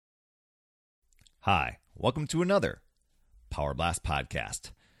Hi, welcome to another Power Blast podcast.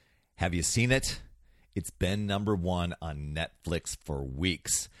 Have you seen it? It's been number one on Netflix for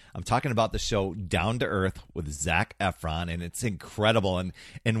weeks. I'm talking about the show Down to Earth with Zac Efron, and it's incredible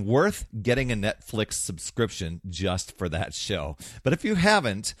and worth getting a Netflix subscription just for that show. But if you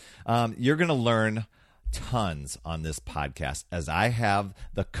haven't, you're going to learn tons on this podcast, as I have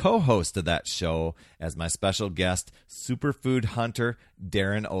the co-host of that show as my special guest, superfood hunter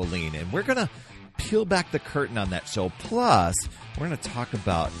Darren O'Lean. And we're going to peel back the curtain on that show. Plus, we're going to talk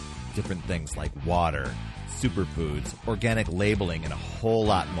about different things like water, superfoods, organic labeling, and a whole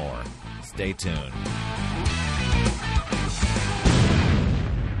lot more. Stay tuned.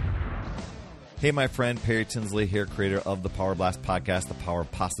 Hey, my friend, Perry Tinsley here, creator of the Power Blast podcast, The Power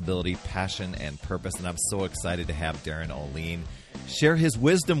of Possibility, Passion, and Purpose. And I'm so excited to have Darren O'Lean share his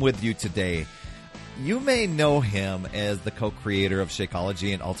wisdom with you today. You may know him as the co-creator of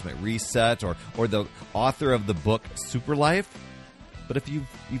Shakeology and Ultimate Reset, or the author of the book Super Life. But if you've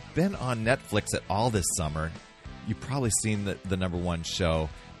been on Netflix at all this summer, you've probably seen the number one show,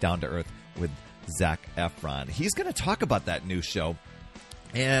 Down to Earth, with Zac Efron. He's going to talk about that new show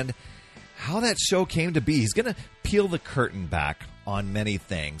and how that show came to be. He's going to peel the curtain back on many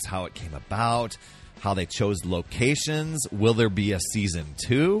things, how it came about, how they chose locations, will there be a season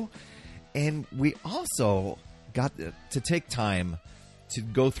 2? And we also got to take time to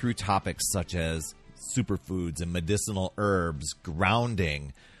go through topics such as superfoods and medicinal herbs,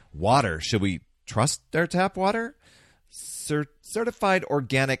 grounding, water. Should we trust our tap water? Certified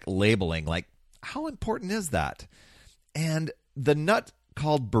organic labeling, like how important is that? And the nut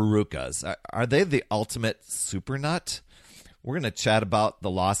called Barukas, are they the ultimate super nut? We're going to chat about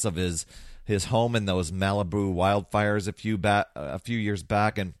the loss of his home in those Malibu wildfires a few years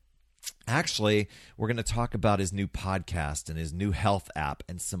back, and actually we're going to talk about his new podcast and his new health app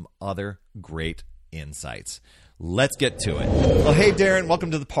and some other great insights. Let's get to it. Well, hey, Darren,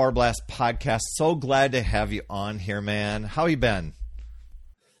 welcome to the Power Blast podcast. So glad to have you on here, man. How you been?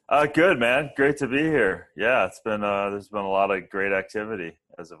 Good, man. Great to be here. Yeah, it's been there's been a lot of great activity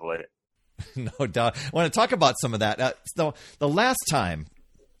as of late. No doubt. I want to talk about some of that. So the last time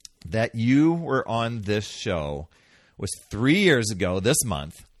that you were on this show was 3 years ago this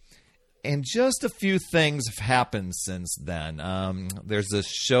month. And just a few things have happened since then. There's this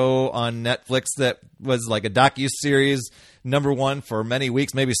show on Netflix that was like a docuseries, number one for many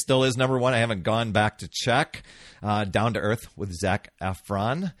weeks, maybe still is number one. I haven't gone back to check. Down to Earth with Zac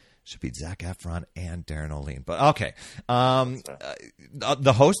Efron. Should be Zac Efron and Darren O'Lean. But okay.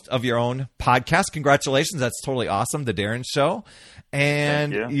 The host of your own podcast. Congratulations. That's totally awesome. The Darren Show.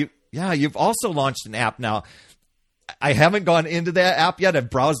 And you've also launched an app now. I haven't gone into that app yet. I've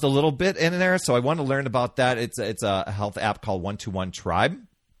browsed a little bit in there, so I want to learn about that. It's a health app called 121 Tribe,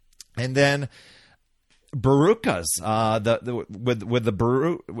 and then Barukas. With the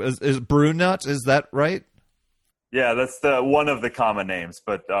Baru is Brew Nut. Is that right? Yeah, that's the one of the common names,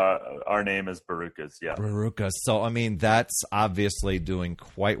 but our name is Barukas. Yeah, Barukas. So I mean, that's obviously doing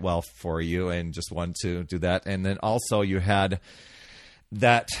quite well for you, and just want to do that. And then also you had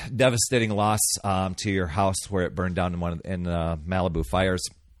that devastating loss to your house where it burned down in Malibu fires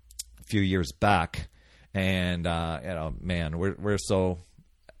a few years back, and man, we're so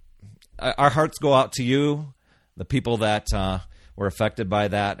our hearts go out to you, the people that were affected by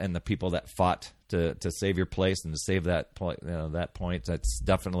that, and the people that fought to save your place and to save that point. That point, that's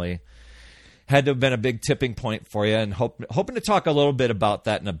definitely had to have been a big tipping point for you. And hoping to talk a little bit about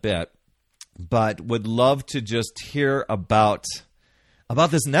that in a bit, but would love to just hear about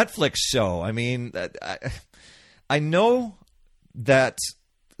this Netflix show. I mean, I know that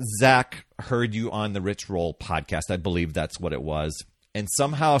Zac heard you on the Rich Roll podcast. I believe that's what it was. And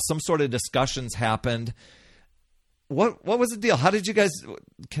somehow some sort of discussions happened. What was the deal? How did you guys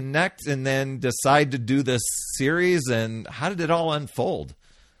connect and then decide to do this series? And how did it all unfold?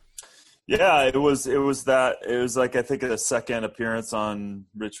 Yeah, it was like, I think, a second appearance on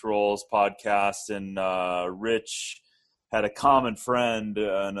Rich Roll's podcast, and Rich had a common friend,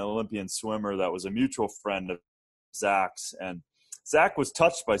 an Olympian swimmer that was a mutual friend of Zac's, and Zac was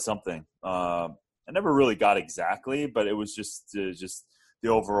touched by something. I never really got exactly, but it was just the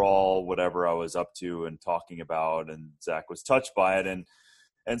overall whatever I was up to and talking about, and Zac was touched by it,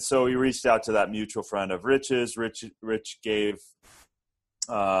 and so he reached out to that mutual friend of Rich's. Rich gave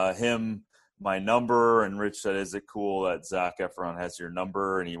him my number, and Rich said, "Is it cool that Zac Efron has your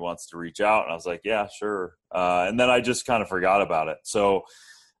number and he wants to reach out?" And I was like, "Yeah, sure." And then I just kind of forgot about it. So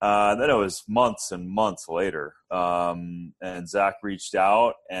then it was months and months later, and Zac reached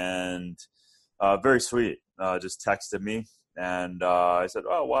out, and very sweet, just texted me And I said,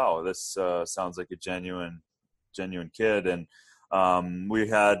 oh, wow, this sounds like a genuine kid. And we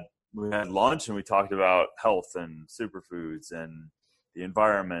had lunch, and we talked about health and superfoods and the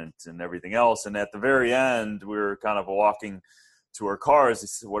environment and everything else. And at the very end, we were kind of walking to our cars. He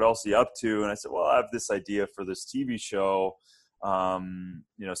said, what else are you up to? And I said, well, I have this idea for this TV show.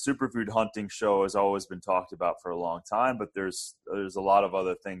 Superfood hunting show has always been talked about for a long time, but there's a lot of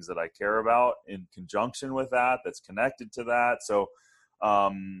other things that I care about in conjunction with that, that's connected to that. So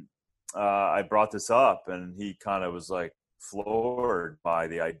I brought this up, and he kind of was like floored by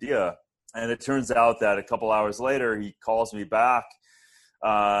the idea. And it turns out that a couple hours later, he calls me back,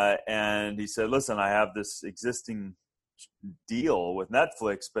 and he said, listen, I have this existing deal with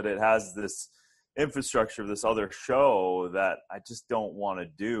Netflix, but it has this infrastructure of this other show that I just don't want to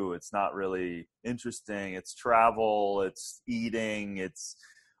do. It's not really interesting. It's travel, it's eating, it's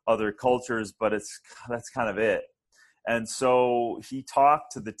other cultures, but that's kind of it. And so he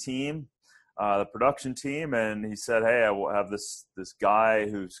talked to the team, the production team, and he said, hey, I will have this guy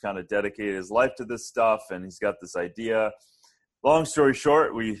who's kind of dedicated his life to this stuff, and he's got this idea. Long story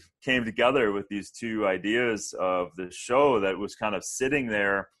short, we came together with these two ideas of the show that was kind of sitting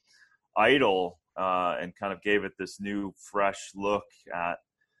there idle, and kind of gave it this new, fresh look at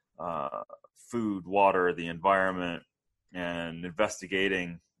food, water, the environment, and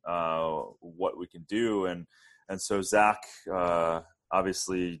investigating what we can do. And so Zach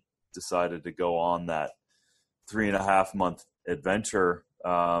obviously decided to go on that 3.5 month adventure,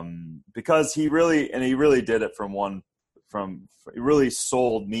 because he really did it he really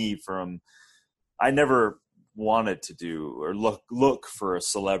sold me from, I never wanted to do or look for a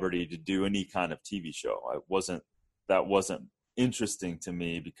celebrity to do any kind of TV show. That wasn't interesting to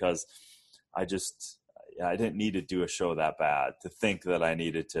me, because I didn't need to do a show that bad to think that I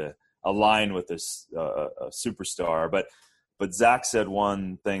needed to align with this a superstar. But Zach said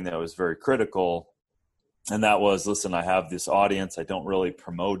one thing that was very critical, and that was, listen, I have this audience. I don't really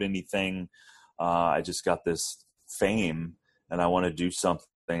promote anything. I just got this fame, and I want to do something.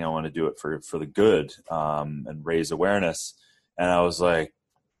 I want to do it for the good, and raise awareness. And I was like,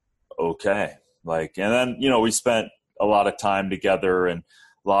 okay. And then, we spent a lot of time together and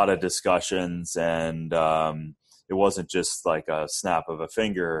a lot of discussions, and it wasn't just like a snap of a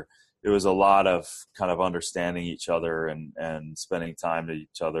finger. It was a lot of kind of understanding each other and spending time to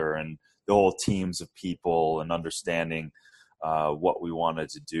each other, and the whole teams of people, and understanding what we wanted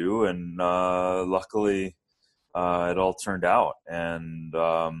to do. And luckily, it all turned out. And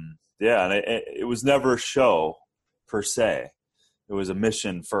and it was never a show per se. It was a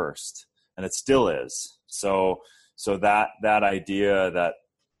mission first, and it still is. So that idea that,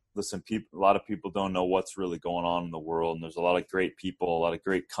 listen, a lot of people don't know what's really going on in the world, and there's a lot of great people, a lot of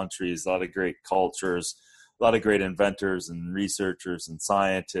great countries, a lot of great cultures, a lot of great inventors and researchers and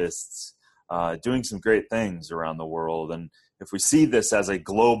scientists doing some great things around the world. And if we see this as a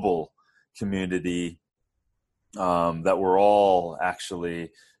global community, that we're all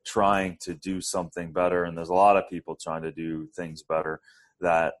actually trying to do something better, and there's a lot of people trying to do things better,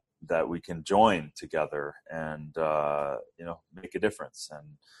 that we can join together and make a difference.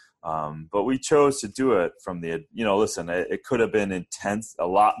 And but we chose to do it from the, listen, it could have been intense, a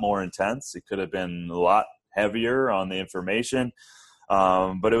lot more intense. It could have been a lot heavier on the information,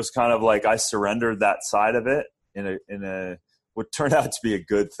 but it was kind of like I surrendered that side of it in a what turned out to be a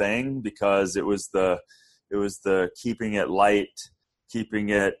good thing, because it was the keeping it light, keeping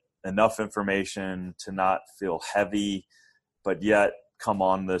it enough information to not feel heavy, but yet come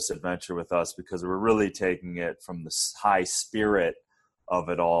on this adventure with us, because we're really taking it from the high spirit of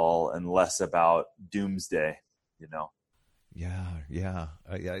it all and less about doomsday, Yeah.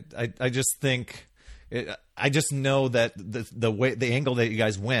 I just think, I just know that the angle that you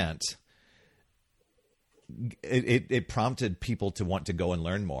guys went, it prompted people to want to go and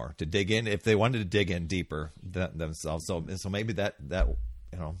learn more, to dig in, if they wanted to dig in deeper themselves. So maybe that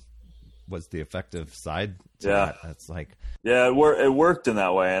was the effective side to that. That's like, it worked in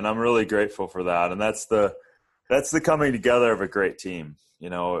that way, and I'm really grateful for that. And that's the coming together of a great team. It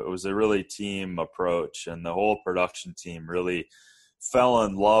was a really team approach, and the whole production team really fell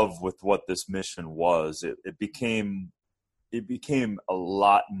in love with what this mission was. It became a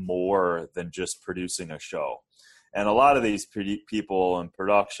lot more than just producing a show. And a lot of these people in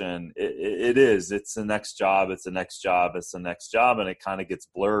production, it's the next job, it's the next job, it's the next job, and it kind of gets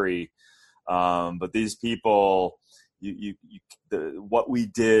blurry. But these people, what we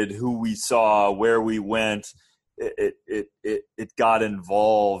did, who we saw, where we went, it got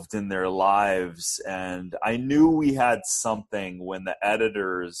involved in their lives. And I knew we had something when the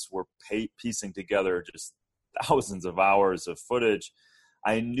editors were piecing together just thousands of hours of footage.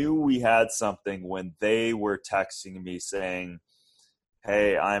 I knew we had something when they were texting me saying,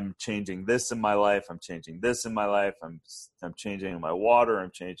 hey, I'm changing this in my life. I'm changing this in my life. I'm changing my water. I'm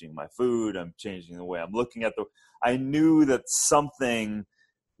changing my food. I'm changing the way I'm looking at I knew that something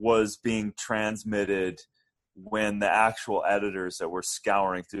was being transmitted when the actual editors that were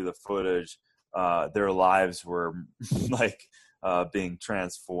scouring through the footage, their lives were like being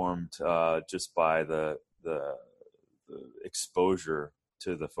transformed just by the exposure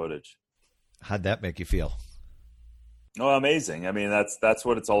to the footage. How'd that make you feel? Oh, amazing. I mean, that's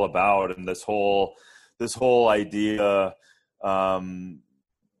what it's all about. And this whole idea,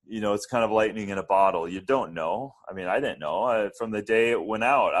 it's kind of lightning in a bottle. You don't know. I mean, I didn't know. From the day it went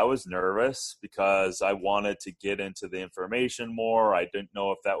out, I was nervous because I wanted to get into the information more. I didn't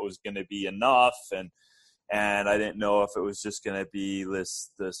know if that was going to be enough. And I didn't know if it was just going to be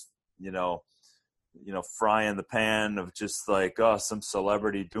this, fry in the pan of just like, oh, some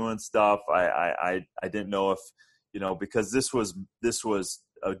celebrity doing stuff. I didn't know if, because this was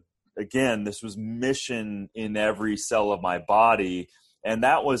mission in every cell of my body. And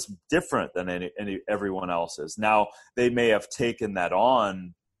that was different than everyone else's. Now, they may have taken that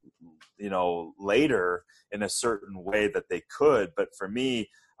on, later in a certain way that they could. But for me,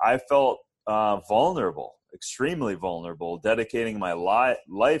 I felt vulnerable, extremely vulnerable, dedicating my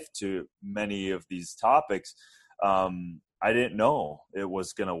life to many of these topics. I didn't know it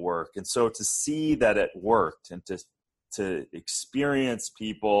was going to work. And so to see that it worked and to experience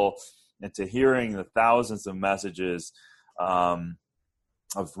people and to hearing the thousands of messages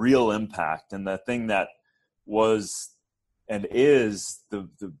of real impact, and the thing that was and is the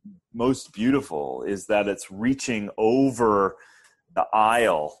most beautiful is that it's reaching over the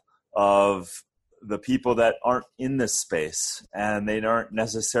aisle of the people that aren't in this space and they aren't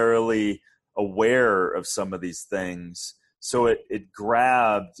necessarily aware of some of these things. So it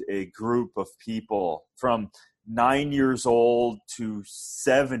grabbed a group of people from 9 years old to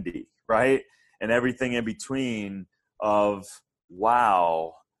 70, right? And everything in between of,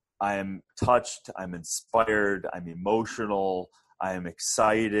 wow, I am touched, I'm inspired, I'm emotional, I am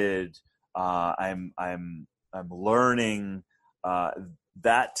excited, I'm learning.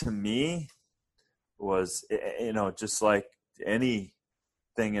 That to me was, just like anything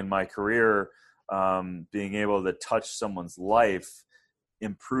in my career, being able to touch someone's life,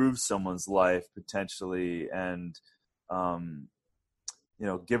 improve someone's life potentially, and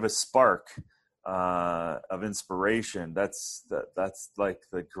give a spark of inspiration. That's like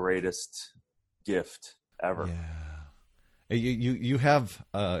the greatest gift ever. Yeah, you have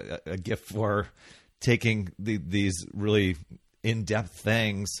a gift for taking these really in-depth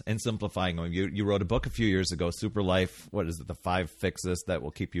things and simplifying them. You wrote a book a few years ago, Super Life. What is it? The 5 fixes that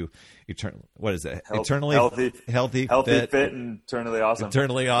will keep you what is it? Eternally healthy, fit, and eternally awesome.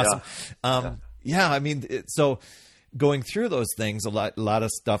 Eternally awesome. Yeah. I mean, so going through those things, a lot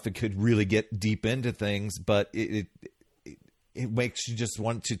of stuff, it could really get deep into things, but it makes you just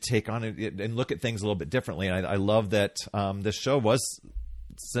want to take on it and look at things a little bit differently. And I love that this show was,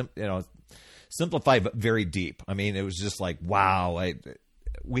 simplified but very deep. I mean, it was just like, wow,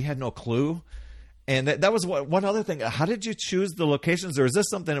 we had no clue. And that was one other thing. How did you choose the locations, or is this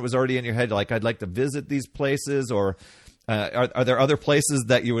something that was already in your head? Like, I'd like to visit these places, or are there other places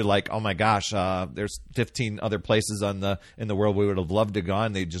that you were like, oh my gosh, there's 15 other places in the world we would have loved to go,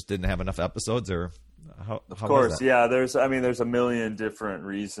 and they just didn't have enough episodes, or how of course, yeah. There's a million different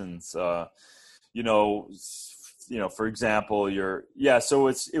reasons. For example, so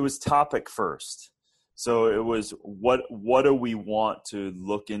it was topic first. So it was what do we want to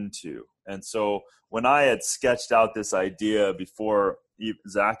look into? And so when I had sketched out this idea before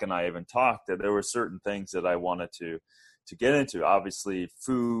Zach and I even talked, that there were certain things that I wanted to get into. Obviously,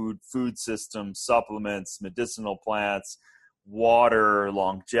 food systems, supplements, medicinal plants, water,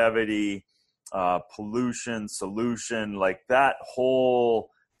 longevity, pollution, solution, like that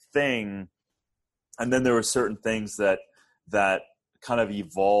whole thing. And then there were certain things that kind of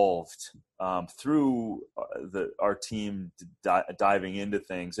evolved through our team diving into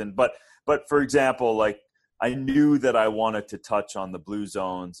things. But for example, like I knew that I wanted to touch on the blue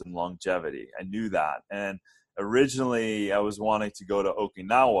zones and longevity. I knew that. And originally I was wanting to go to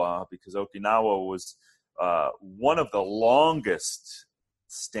Okinawa because Okinawa was one of the longest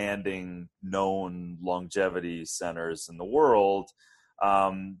standing known longevity centers in the world.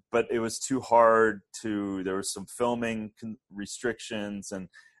 But it was too hard there was some filming restrictions and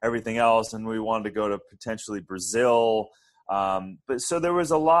everything else. And we wanted to go to potentially Brazil. But so there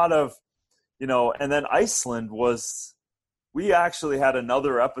was a lot of, and then Iceland we actually had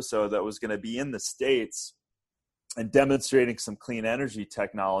another episode that was going to be in the States. and demonstrating some clean energy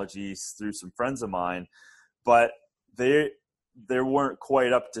technologies through some friends of mine, but they weren't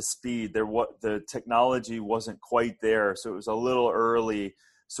quite up to speed. The technology wasn't quite there, so it was a little early.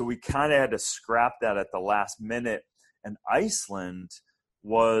 So we kind of had to scrap that at the last minute. And Iceland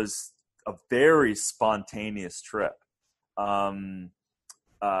was a very spontaneous trip.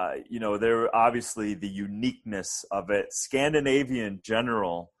 There obviously the uniqueness of it. Scandinavia in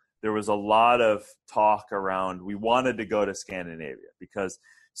general, there was a lot of talk around. We wanted to go to Scandinavia because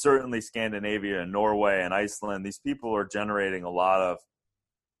certainly Scandinavia and Norway and Iceland, these people are generating a lot of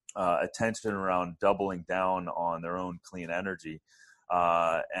attention around doubling down on their own clean energy,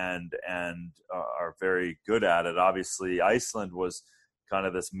 and are very good at it. Obviously, Iceland was kind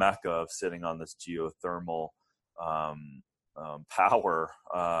of this mecca of sitting on this geothermal power,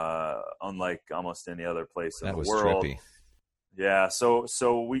 unlike almost any other place in the world. Trippy. Yeah,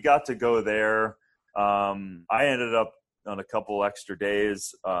 so we got to go there. I ended up on a couple extra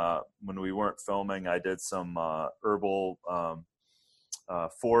days when we weren't filming. I did some herbal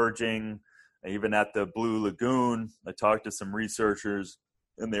foraging, even at the Blue Lagoon. I talked to some researchers,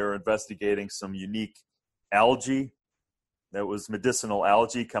 and they were investigating some unique algae that was medicinal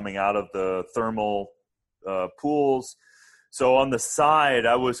algae coming out of the thermal pools. So on the side,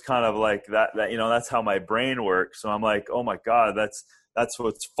 I was kind of like that, that's how my brain works. So I'm like, oh my God, that's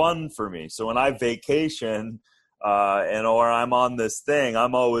what's fun for me. So when I vacation, or I'm on this thing,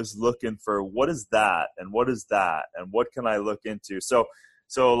 I'm always looking for what is that and what is that and what can I look into. So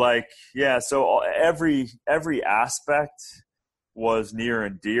every aspect was near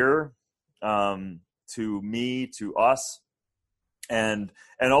and dear to me, to us. And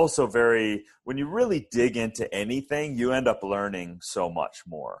also when you really dig into anything, you end up learning so much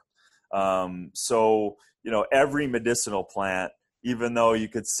more. Every medicinal plant, even though you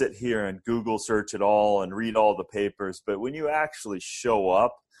could sit here and Google search it all and read all the papers, but when you actually show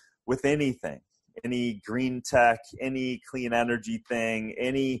up with anything, any green tech, any clean energy thing,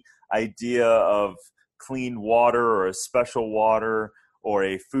 any idea of clean water or a special water, or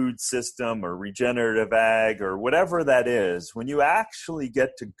a food system or regenerative ag or whatever that is, when you actually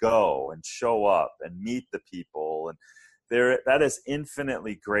get to go and show up and meet the people, and that is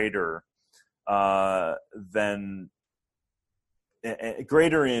infinitely greater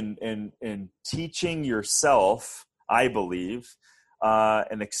in teaching yourself, I believe,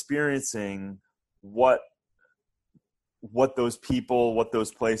 and experiencing what those people, what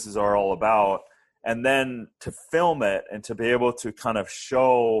those places are all about. And then to film it and to be able to kind of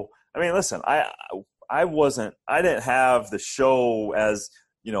show, I mean, listen, I didn't have the show as,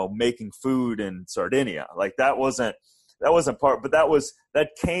 making food in Sardinia. Like that wasn't part, but that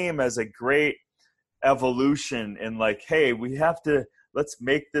came as a great evolution in like, hey, let's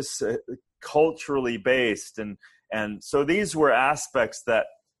make this culturally based. And so these were aspects that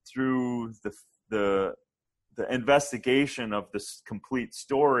through the investigation of this complete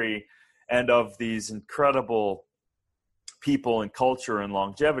story and of these incredible people and culture and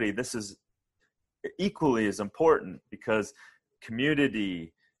longevity, this is equally as important, because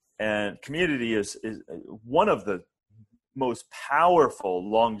community is one of the most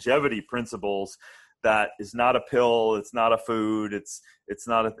powerful longevity principles. That is not a pill. It's not a food. It's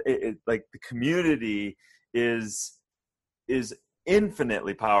not like the community is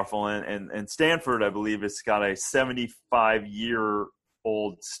infinitely powerful. And Stanford, I believe, has got a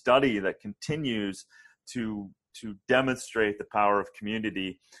 75-year-old study that continues to demonstrate the power of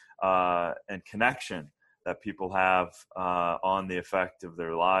community and connection that people have on the effect of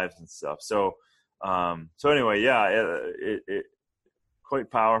their lives and stuff. So anyway, yeah, it quite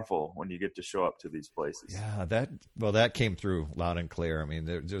powerful when you get to show up to these places. Yeah, that came through loud and clear. I mean,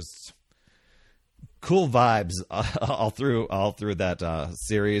 they're just cool vibes all through that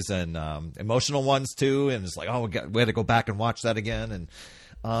series, and emotional ones too. And it's like, oh, we had to go back and watch that again.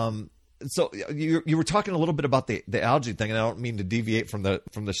 And so you were talking a little bit about the algae thing, and I don't mean to deviate from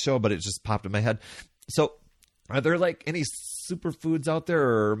the show, but it just popped in my head. So are there like any superfoods out there,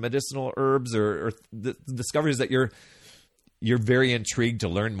 or medicinal herbs, or the discoveries that you're very intrigued to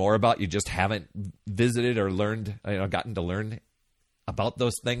learn more about? You just haven't visited or learned, gotten to learn about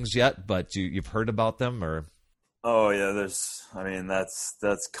those things yet, but you've heard about them, or? Oh yeah,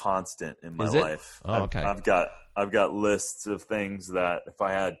 that's constant in my life. Oh, okay. I've got lists of things that if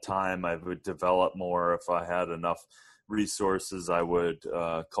I had time, I would develop more. If I had enough resources, I would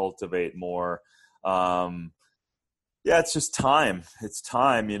cultivate more. Yeah, it's just time. It's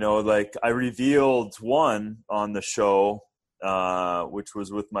time, like I revealed one on the show, which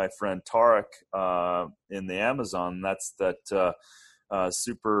was with my friend Tarek in the Amazon. That's that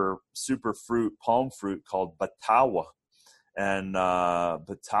super fruit, palm fruit called Batawa. And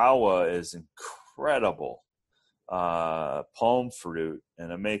Batawa is incredible palm fruit,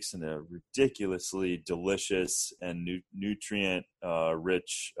 and it makes a ridiculously delicious and nutrient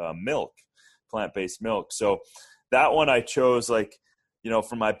rich milk, plant-based milk. So that one I chose, like,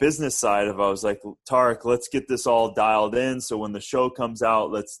 from my business side of, I was like, Tarek, let's get this all dialed in, so when the show comes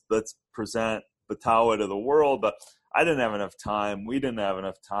out, let's present Batawa to the world. But I didn't have enough time. We didn't have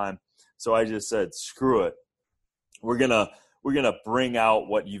enough time. So I just said, screw it. We're gonna bring out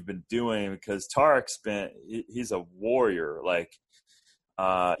what you've been doing, because Tarek's he's a warrior, like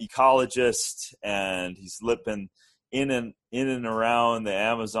ecologist, and he's been in and around the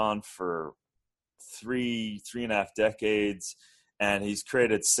Amazon for three and a half decades, and he's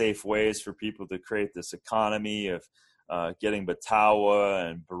created safe ways for people to create this economy of getting Batawa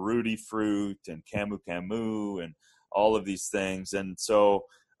and Baruti fruit and Camu Camu and all of these things. And so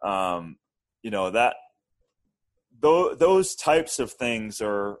that those types of things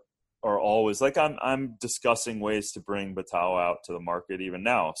are always, like, I'm discussing ways to bring Batawa out to the market even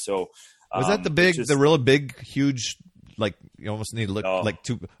now. So was that the really big, huge, like, you almost need to look like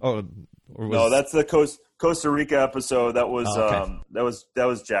two? Oh, no, that's the Costa Rica episode. That was that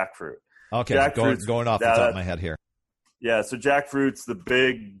was jackfruit. Okay, going off the top of my head here. Yeah, so jackfruit's the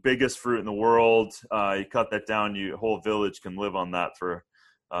biggest fruit in the world. You cut that down, a whole village can live on that for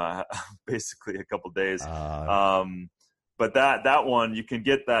basically a couple days. But that one, you can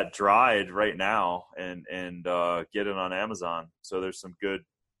get that dried right now and get it on Amazon. So there's some good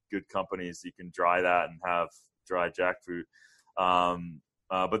companies you can dry that and have dried jackfruit.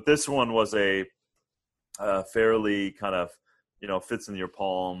 But this one was a fairly kind of, fits in your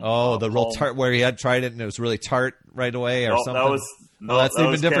palm. Oh, the real tart, where he had tried it and it was really tart right away, or something. That's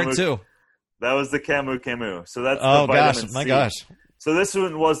even different too. That was the Camu Camu. So that's the vitamin gosh, C. my gosh. So this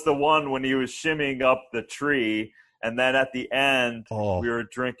one was the one when he was shimmying up the tree, and then at the end we were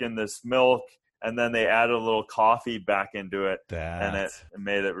drinking this milk, and then they added a little coffee back into it, and it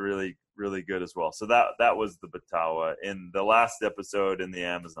made it really, really good as well. So that was the Batawa in the last episode in the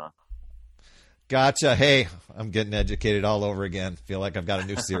Amazon. Gotcha. Hey, I'm getting educated all over again. Feel like I've got a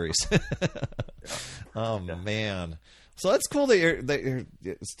new series. Man. So that's cool that you're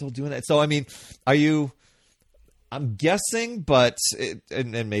still doing that. So, I mean, are you, I'm guessing, but,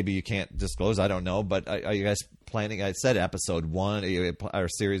 and maybe you can't disclose, I don't know, but are you guys planning, I said episode 1, are you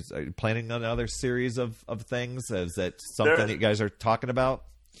planning another series of things? Is that something that you guys are talking about?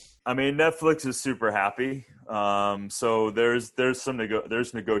 I mean, Netflix is super happy. So there's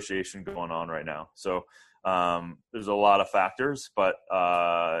negotiation going on right now. So there's a lot of factors, but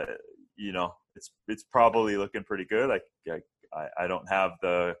it's probably looking pretty good. I don't have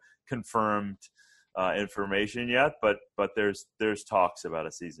the confirmed information yet, but there's talks about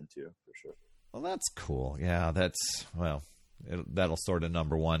a season 2 for sure. Well, that's cool. Yeah, that'll sort of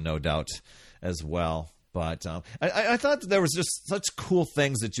number 1, no doubt, as well. But I thought that there was just such cool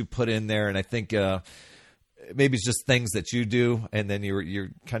things that you put in there, and I think maybe it's just things that you do, and then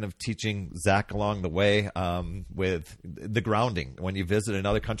you're kind of teaching Zach along the way with the grounding when you visit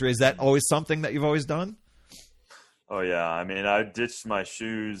another country. Is that always something that you've always done? Oh yeah, I mean, I ditched my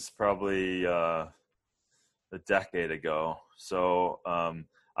shoes probably a decade ago. So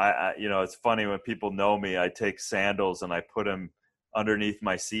I it's funny when people know me. I take sandals and I put them underneath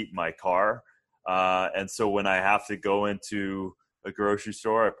my seat in my car. And so when I have to go into a grocery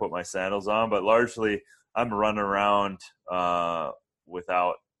store, I put my sandals on, but largely I'm running around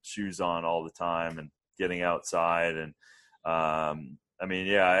without shoes on all the time and getting outside. And I mean,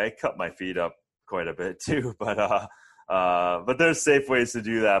 yeah, I cut my feet up quite a bit too, but there's safe ways to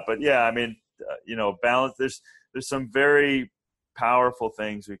do that. But yeah, I mean, balance, there's some very powerful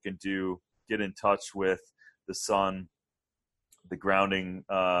things we can do. Get in touch with the sun, the grounding,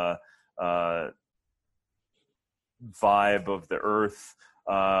 vibe of the earth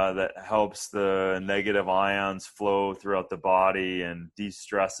that helps the negative ions flow throughout the body and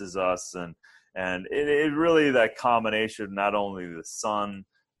de-stresses us, and it really, that combination of not only the sun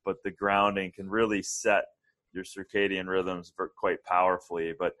but the grounding can really set your circadian rhythms quite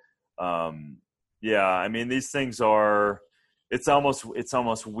powerfully. But yeah, I mean, these things are, it's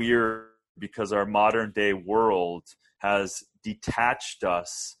almost weird because our modern day world has detached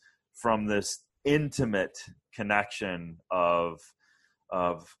us from this intimate connection of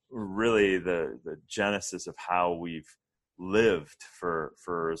really the genesis of how we've lived for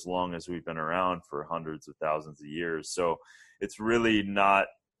as long as we've been around, for hundreds of thousands of years. So it's really not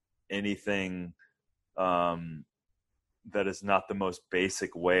anything that is not the most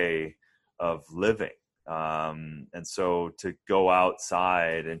basic way of living. And so to go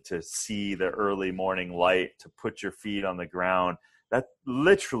outside and to see the early morning light, to put your feet on the ground, that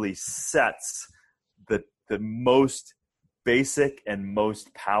literally sets the most basic and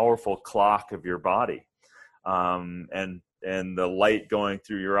most powerful clock of your body. And the light going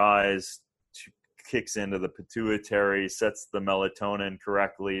through your eyes kicks into the pituitary, sets the melatonin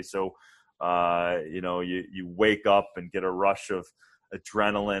correctly. So, you wake up and get a rush of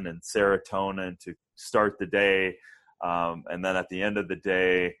adrenaline and serotonin to start the day. And then at the end of the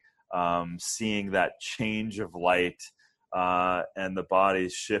day, seeing that change of light and the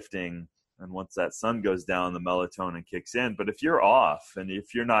body's shifting. And once that sun goes down, the melatonin kicks in. But if you're off and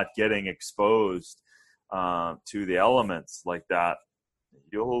if you're not getting exposed to the elements like that,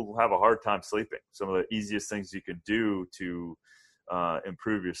 you'll have a hard time sleeping. Some of the easiest things you can do to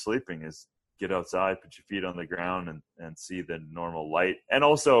improve your sleeping is get outside, put your feet on the ground and see the normal light. And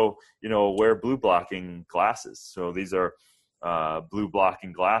also, wear blue blocking glasses. So these are blue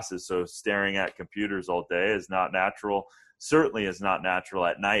blocking glasses. So staring at computers all day is not natural, certainly is not natural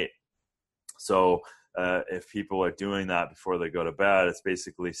at night. So if people are doing that before they go to bed, it's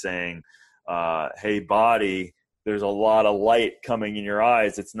basically saying, hey, body, there's a lot of light coming in your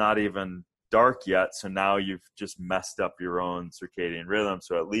eyes. It's not even dark yet. So now you've just messed up your own circadian rhythm.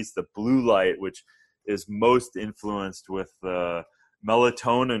 So at least the blue light, which is most influenced with the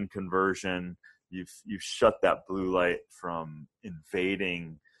melatonin conversion, you've shut that blue light from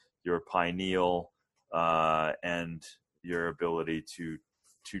invading your pineal and your ability to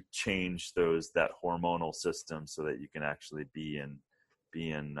change that hormonal system so that you can actually be in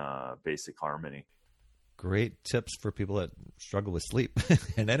basic harmony. Great tips for people that struggle with sleep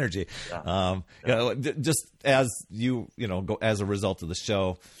and energy. Yeah. Just as go as a result of the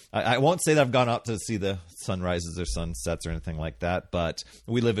show, I won't say that I've gone out to see the sunrises or sunsets or anything like that, but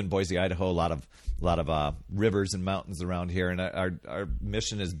we live in Boise, Idaho, a lot of rivers and mountains around here. And our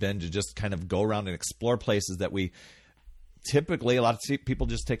mission has been to just kind of go around and explore places that we typically a lot of people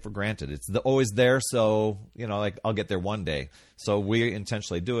just take for granted. It's always there. So, I'll get there one day. So we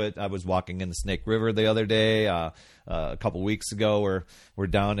intentionally do it. I was walking in the Snake River the other day, a couple weeks ago. We're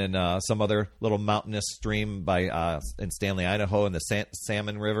down in some other little mountainous stream in Stanley, Idaho, in the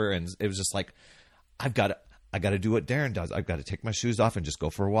Salmon River. And it was just like, I got to do what Darren does. I've got to take my shoes off and just go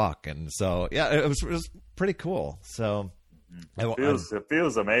for a walk. And so, yeah, it was pretty cool. So it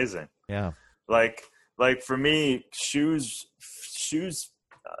feels amazing. Yeah. Like for me, shoes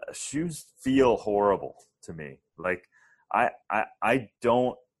feel horrible to me. Like I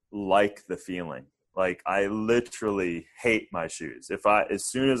don't like the feeling. Like I literally hate my shoes. As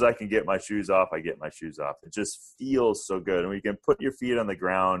soon as I can get my shoes off, I get my shoes off. It just feels so good. And when you can put your feet on the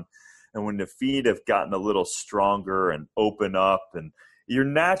ground, and when the feet have gotten a little stronger and open up, and you're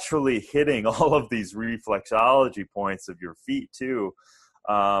naturally hitting all of these reflexology points of your feet too.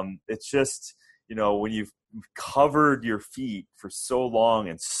 It's just, when you've covered your feet for so long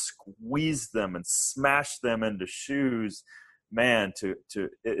and squeezed them and smashed them into shoes, man,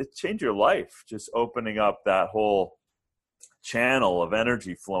 it changed your life, just opening up that whole channel of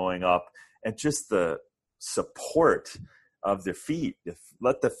energy flowing up and just the support of the feet.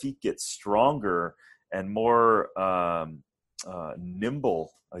 Let the feet get stronger and more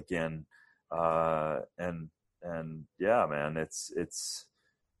nimble again. And yeah, man,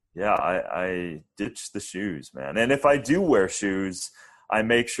 I ditch the shoes, man. And if I do wear shoes, I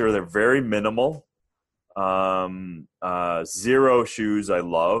make sure they're very minimal. Xero shoes I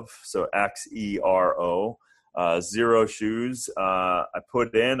love. So Xero. Xero shoes I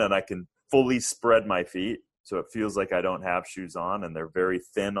put in and I can fully spread my feet. So it feels like I don't have shoes on, and they're very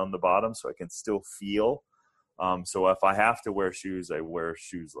thin on the bottom so I can still feel. So if I have to wear shoes, I wear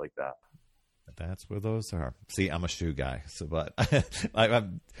shoes like that. That's where those are. See, I'm a shoe guy, but I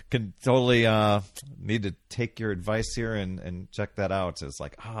can totally need to take your advice here and check that out. It's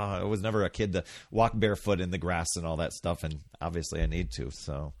like, I was never a kid to walk barefoot in the grass and all that stuff, and obviously I need to.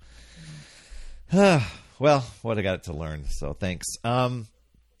 So, well, what I got to learn. So thanks.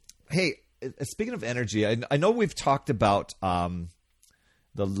 Hey, speaking of energy, I know we've talked about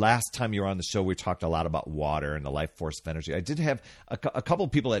the last time you were on the show, we talked a lot about water and the life force of energy. I did have a couple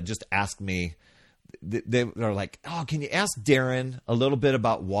of people that just asked me, they are like, can you ask Darren a little bit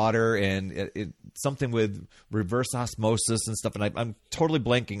about water and something with reverse osmosis and stuff? And I'm totally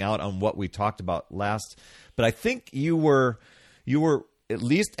blanking out on what we talked about last, but I think you were at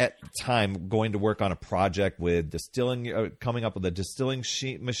least at the time going to work on a project with distilling, coming up with a distilling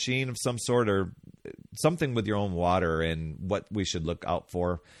machine of some sort or something with your own water and what we should look out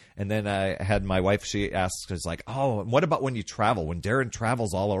for. And then I had my wife, she asked, is like, what about when you travel? When Darren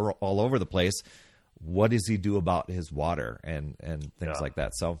travels all over the place, what does he do about his water and things like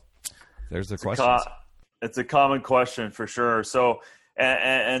that? So there's the question. It's a common question for sure. So,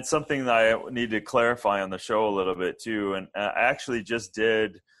 and something that I need to clarify on the show a little bit too. And I actually just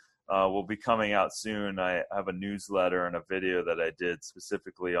did, will be coming out soon. I have a newsletter and a video that I did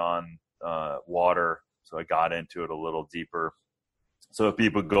specifically on water. So I got into it a little deeper. So if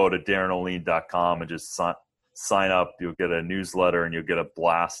people go to DarrenOlean.com and just sign up, you'll get a newsletter and you'll get a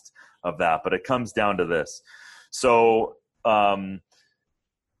blast of that. But it comes down to this. So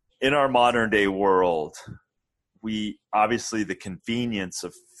in our modern day world, we obviously the convenience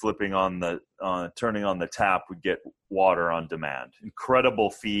of flipping on turning on the tap, we get water on demand.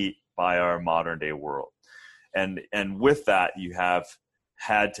 Incredible feat by our modern day world. And with that, you have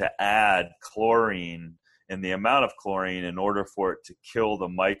had to add chlorine and the amount of chlorine in order for it to kill the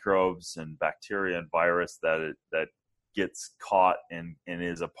microbes and bacteria and virus that gets caught and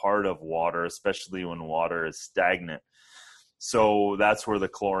is a part of water, especially when water is stagnant. So that's where the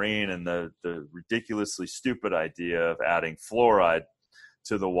chlorine and the ridiculously stupid idea of adding fluoride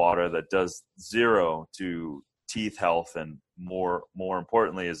to the water that does zero to teeth health and more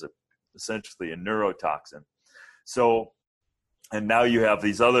importantly is essentially a neurotoxin. So, and now you have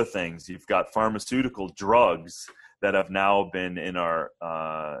these other things. You've got pharmaceutical drugs that have now been in our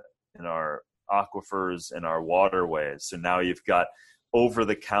aquifers and our waterways. So now you've got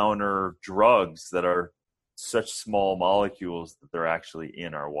over-the-counter drugs that are such small molecules that they're actually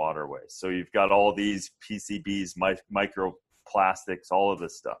in our waterways. So you've got all these PCBs, microplastics, all of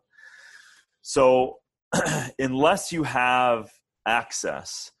this stuff. So unless you have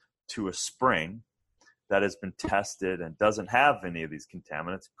access to a spring that has been tested and doesn't have any of these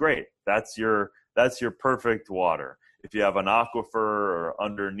contaminants, great. That's your perfect water. If you have an aquifer or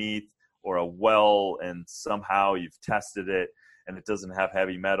underneath or a well and somehow you've tested it and it doesn't have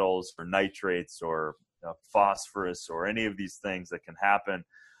heavy metals or nitrates or phosphorus or any of these things that can happen,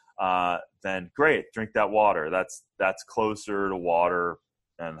 then great, drink that water. That's closer to water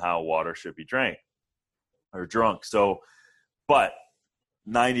and how water should be drank or drunk. So, but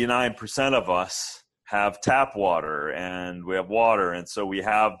 99% of us have tap water and we have water, and so we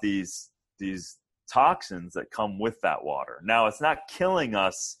have these toxins that come with that water. Now, it's not killing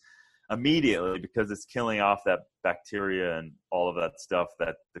us immediately because it's killing off that bacteria and all of that stuff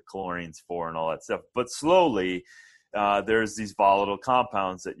that the chlorine's for and all that stuff. But slowly, there's these volatile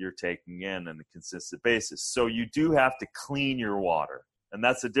compounds that you're taking in on a consistent basis. So you do have to clean your water. And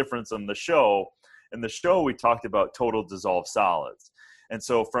that's the difference on the show. In the show, we talked about total dissolved solids. And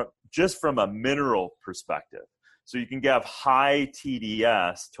so from a mineral perspective, so you can have high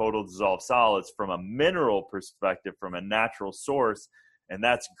TDS, total dissolved solids, from a mineral perspective, from a natural source, and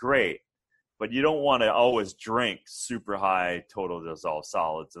that's great. But you don't want to always drink super high total dissolved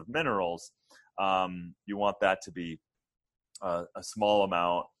solids of minerals. You want that to be a small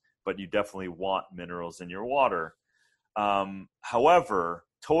amount, but you definitely want minerals in your water. However,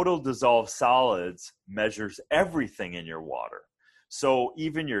 total dissolved solids measures everything in your water. So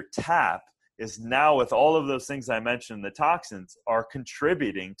even your tap is now, with all of those things I mentioned, the toxins are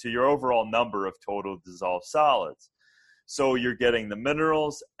contributing to your overall number of total dissolved solids. So you're getting the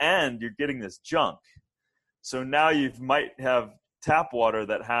minerals and you're getting this junk. So now you might have tap water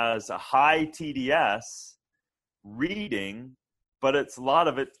that has a high TDS reading, but a lot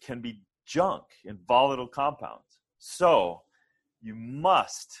of it can be junk and volatile compounds. So you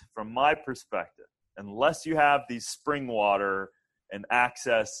must, from my perspective, unless you have these spring water and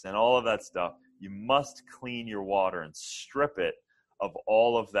access and all of that stuff, you must clean your water and strip it of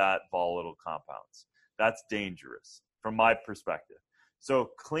all of that volatile compounds. That's dangerous from my perspective.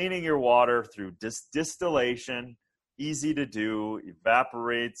 So cleaning your water through distillation, easy to do,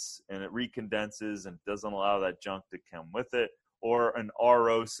 evaporates and it recondenses and doesn't allow that junk to come with it, or an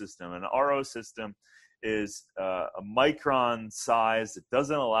RO system. An RO system is a micron size. It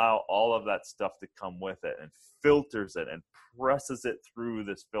doesn't allow all of that stuff to come with it and filters it and presses it through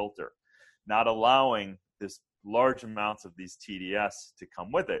this filter, not allowing this large amounts of these TDS to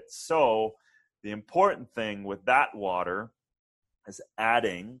come with it. So the important thing with that water is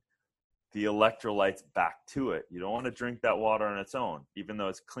adding the electrolytes back to it. You don't want to drink that water on its own, even though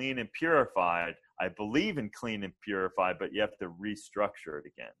it's clean and purified. I believe in clean and purified, but you have to restructure it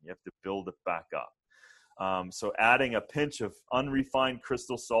again. You have to build it back up. So adding a pinch of unrefined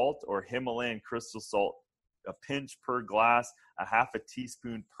crystal salt or Himalayan crystal salt, a pinch per glass, a half a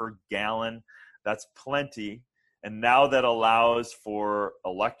teaspoon per gallon, that's plenty. And now that allows for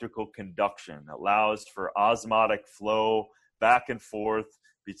electrical conduction, allows for osmotic flow back and forth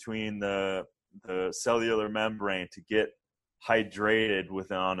between the cellular membrane to get hydrated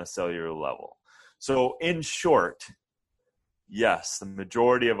on a cellular level. So in short, yes, the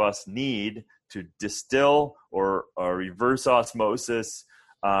majority of us need to distill or reverse osmosis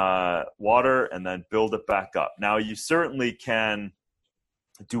water and then build it back up. Now, you certainly can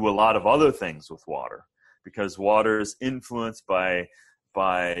do a lot of other things with water, because water is influenced by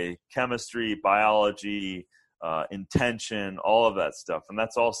chemistry, biology, intention, all of that stuff, and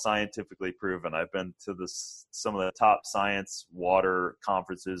that's all scientifically proven. I've been to some of the top science water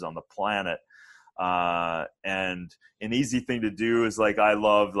conferences on the planet, and an easy thing to do is, like, I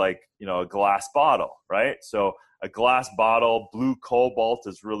love, like, a glass bottle, right? So a glass bottle, blue cobalt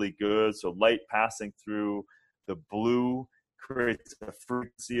is really good. So light passing through the blue creates a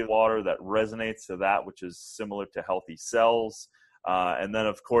frequency of water that resonates to that, which is similar to healthy cells. And then,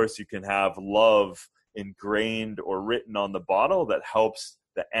 of course, you can have love ingrained or written on the bottle that helps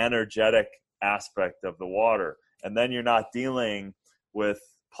the energetic aspect of the water. And then you're not dealing with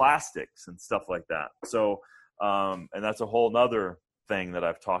plastics and stuff like that. So, and that's a whole nother thing that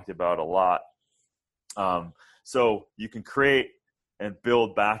I've talked about a lot. So you can create and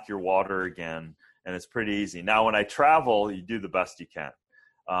build back your water again, and it's pretty easy. Now, when I travel, you do the best you can.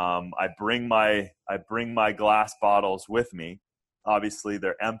 I bring my glass bottles with me. Obviously,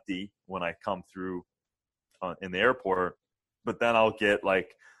 they're empty when I come through in the airport, but then I'll get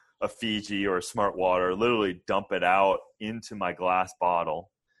like a Fiji or a Smart Water, literally dump it out into my glass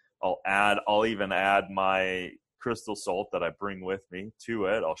bottle. I'll even add my crystal salt that I bring with me to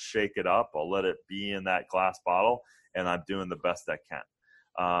it. I'll shake it up. I'll let it be in that glass bottle, and I'm doing the best I can.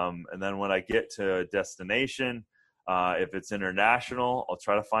 And then when I get to a destination, if it's international, I'll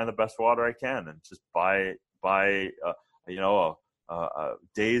try to find the best water I can and just buy a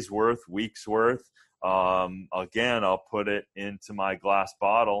day's worth, week's worth. Again, I'll put it into my glass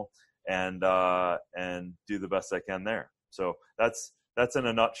bottle and do the best I can there. So that's in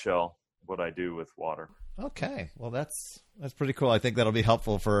a nutshell what I do with water. Okay. Well, that's pretty cool. I think that'll be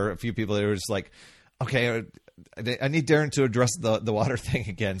helpful for a few people that are just like, okay, I need Darren to address the water thing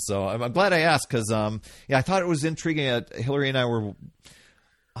again. So I'm glad I asked, because I thought it was intriguing. Hillary and I were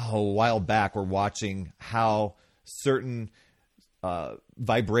a while back, we're watching how certain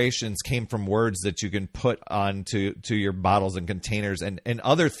vibrations came from words that you can put onto your bottles and containers and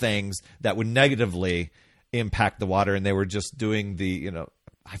other things that would negatively impact the water. And they were just doing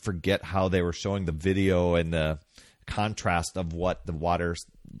I forget how they were showing the video and the contrast of what the water's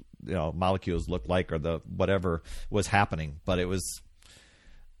molecules looked like, or the whatever was happening. But it was,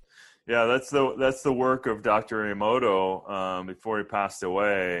 yeah, that's the work of Dr. Emoto before he passed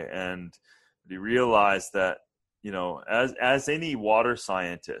away, and he realized that as any water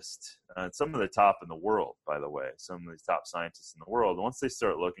scientist, some of the top in the world, by the way, some of these top scientists in the world, once they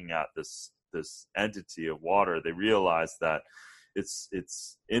start looking at this entity of water, they realize that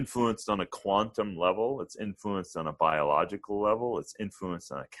it's influenced on a quantum level, it's influenced on a biological level, it's influenced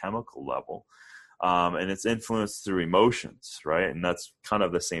on a chemical level, and it's influenced through emotions, right? And that's kind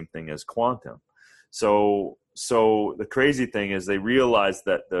of the same thing as quantum. So the crazy thing is they realized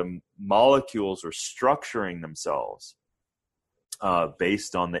that the molecules are structuring themselves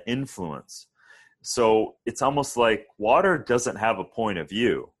based on the influence. So it's almost like water doesn't have a point of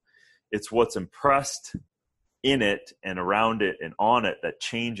view. It's what's impressed in it and around it and on it that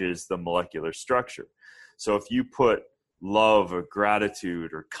changes the molecular structure. So if you put love or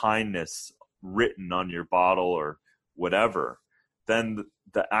gratitude or kindness written on your bottle or whatever, then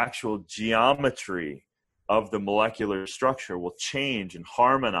the actual geometry of the molecular structure will change and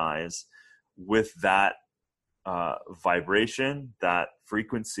harmonize with that vibration, that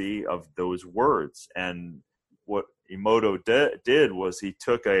frequency of those words. And what Emoto did was he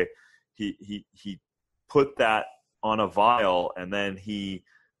took he put that on a vial, and then he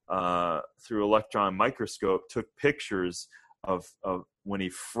through electron microscope took pictures of when he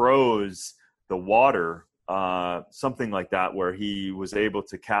froze the water, something like that, where he was able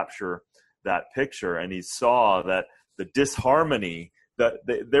to capture that picture, and he saw that the disharmony, that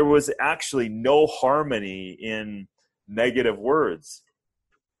there was actually no harmony in negative words,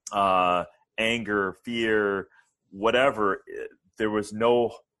 anger, fear, whatever. There was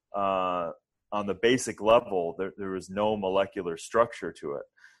no on the basic level, there was no molecular structure to it.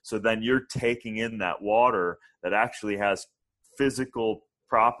 So then you're taking in that water that actually has physical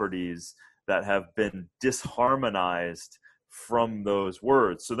properties that have been disharmonized from those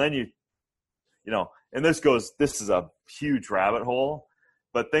words. So then and this is a huge rabbit hole,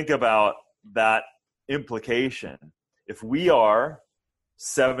 but think about that implication. If we are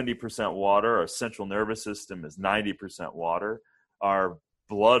 70% water, our central nervous system is 90% water, our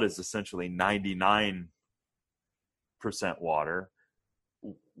blood is essentially 99% water.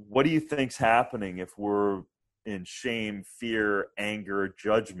 what do you think's happening if we're in shame, fear, anger,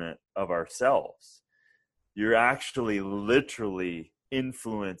 judgment of ourselves? You're actually literally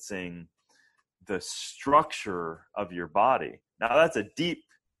influencing the structure of your body. Now that's a deep,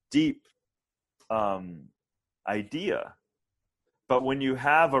 deep idea. But when you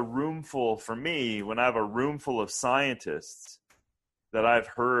have a room full, for me, when I have a room full of scientists that I've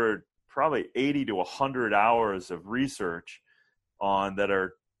heard probably 80 to 100 hours of research on that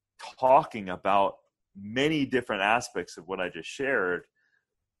are talking about many different aspects of what I just shared,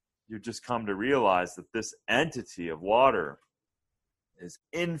 you just come to realize that this entity of water is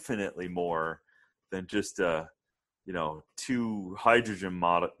infinitely more than just two hydrogen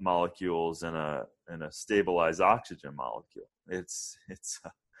molecules and a stabilized oxygen molecule. It's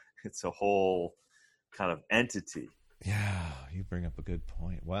a whole kind of entity. Yeah, you bring up a good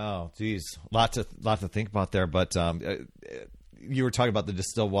point. Wow, geez, lot to think about there. But you were talking about the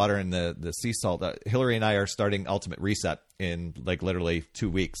distilled water and the sea salt. Hillary and I are starting Ultimate Reset in like literally 2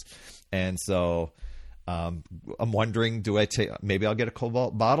 weeks, and so I'm wondering, maybe I'll get a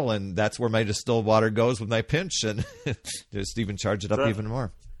Cobalt bottle, and that's where my distilled water goes with my pinch, and just even charge it up even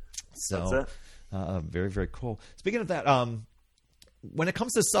more. So, very, very cool. Speaking of that, when it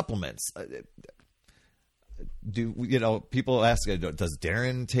comes to supplements, people ask, does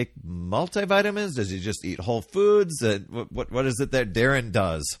Darren take multivitamins? Does he just eat whole foods? What is it that Darren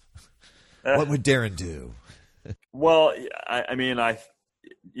does? What would Darren do? Well, I mean,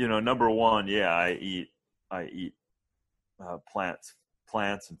 number one, I eat plants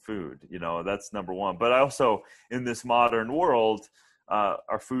and food. That's number one. But I also, in this modern world,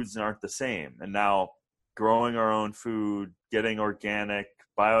 our foods aren't the same. And now growing our own food, getting organic,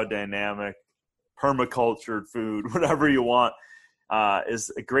 biodynamic, permacultured food, whatever you want, is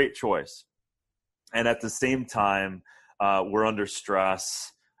a great choice. And at the same time, we're under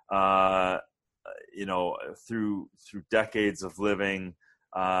stress, through decades of living.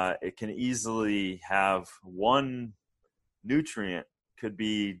 It can easily have one nutrient could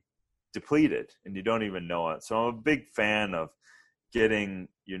be depleted and you don't even know it. So I'm a big fan of getting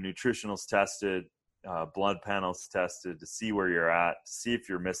your nutritionals tested, blood panels tested to see where you're at, to see if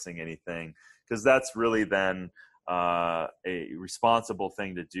you're missing anything, because that's really then a responsible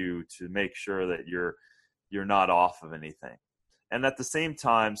thing to do to make sure that you're not off of anything. And at the same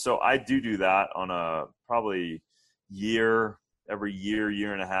time, so I do that on a probably every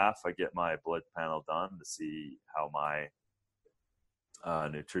year and a half, I get my blood panel done to see how my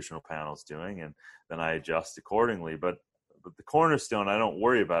nutritional panel is doing, and then I adjust accordingly. But the cornerstone, I don't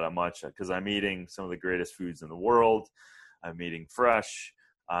worry about it much because I'm eating some of the greatest foods in the world. I'm eating fresh.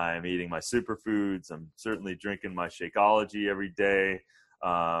 I'm eating my superfoods. I'm certainly drinking my Shakeology every day,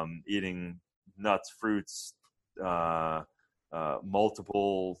 eating nuts, fruits,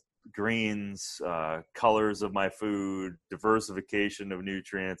 multiple greens, colors of my food, diversification of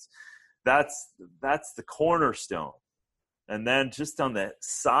nutrients. That's the cornerstone. And then just on the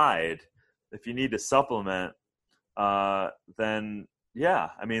side, if you need to supplement, then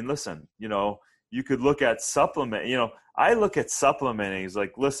listen, you could look at supplement. I look at supplementing as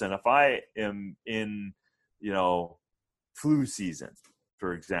like, listen, if I am in, flu season,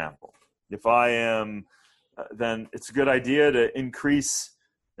 for example, if I am, then it's a good idea to increase.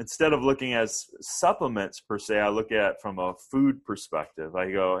 Instead of looking at supplements per se, I look at it from a food perspective.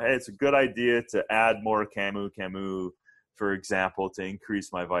 I go, hey, it's a good idea to add more camu, for example, to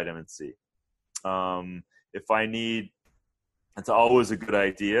increase my vitamin C. If I need, it's always a good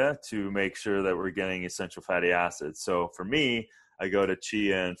idea to make sure that we're getting essential fatty acids. So for me, I go to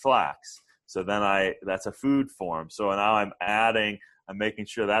chia and flax. So then that's a food form. So now I'm making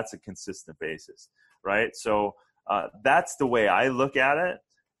sure that's a consistent basis, right? So that's the way I look at it.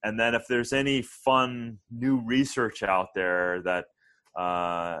 And then if there's any fun new research out there that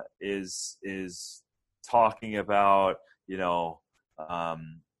is talking about,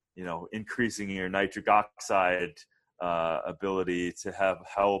 increasing your nitric oxide ability to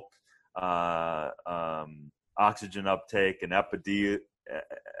help oxygen uptake and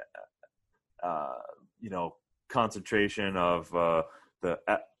concentration of what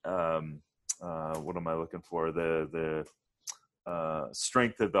am I looking for? The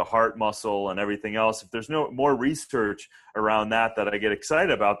strength of the heart muscle and everything else. If there's no more research around that I get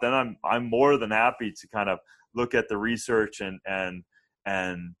excited about, then I'm more than happy to kind of look at the research and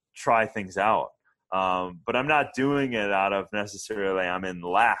try things out. But I'm not doing it out of necessarily I'm in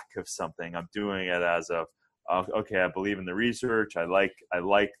lack of something. I'm doing it as of, okay, I believe in the research. I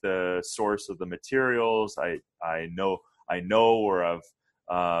like the source of the materials. I know or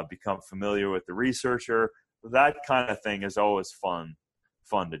I've become familiar with the researcher. That kind of thing is always fun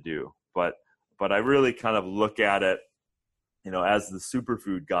fun to do. But I really kind of look at it, as the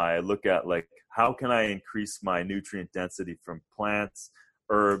superfood guy. I look at like, how can I increase my nutrient density from plants,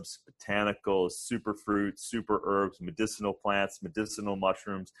 herbs, botanicals, superfruits, super herbs, medicinal plants, medicinal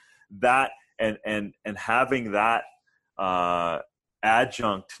mushrooms, that and having that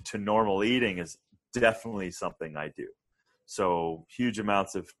adjunct to normal eating is definitely something I do. So huge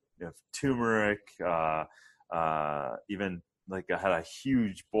amounts of turmeric, even like I had a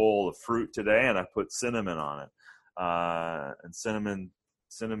huge bowl of fruit today and I put cinnamon on it. And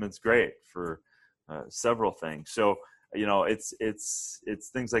cinnamon's great for several things. So, it's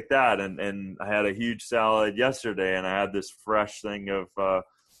things like that. And I had a huge salad yesterday and I had this fresh thing of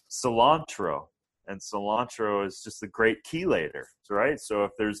cilantro, and cilantro is just a great chelator, right? So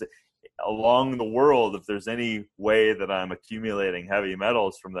if there's along the world, if there's any way that I'm accumulating heavy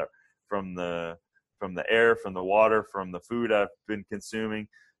metals from the air, from the water, from the food I've been consuming,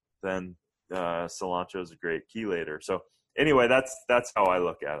 then cilantro is a great chelator. So anyway, that's how I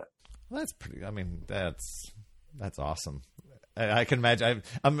look at it. Well, that's pretty. I mean, that's awesome. I can imagine.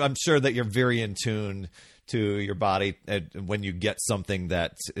 I'm sure that you're very in tune to your body when you get something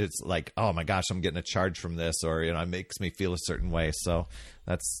that it's like, oh my gosh, I'm getting a charge from this, or it makes me feel a certain way. So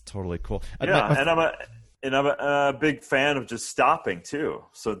that's totally cool. Yeah, and I'm a big fan of just stopping too.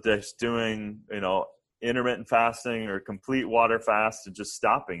 So just doing intermittent fasting or complete water fast and just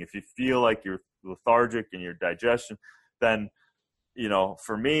stopping. If you feel like you're lethargic in your digestion, then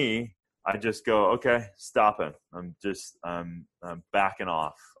for me, I just go, okay, stopping. I'm backing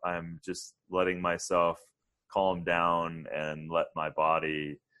off. I'm just letting myself calm down and let my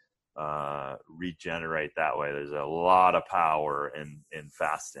body regenerate that way. There's a lot of power in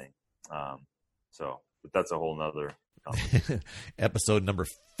fasting. But that's a whole nother episode number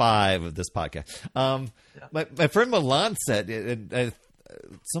 5 of this podcast. My friend Milan said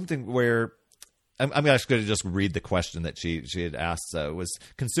something where I'm actually going to just read the question that she had asked. Was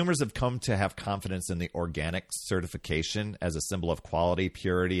consumers have come to have confidence in the organic certification as a symbol of quality,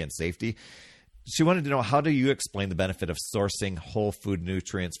 purity, and safety. She wanted to know, how do you explain the benefit of sourcing whole food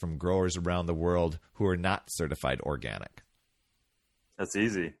nutrients from growers around the world who are not certified organic? That's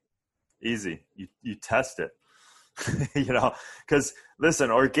easy. You test it, because listen,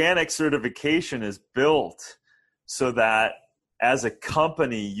 organic certification is built so that as a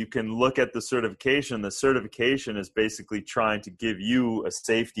company, you can look at the certification. The certification is basically trying to give you a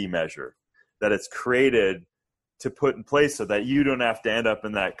safety measure that it's created to put in place so that you don't have to end up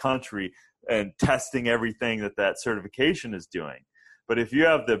in that country and testing everything that certification is doing. But if you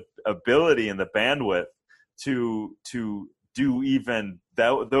have the ability and the bandwidth to do even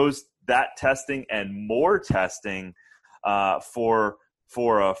that testing and more testing for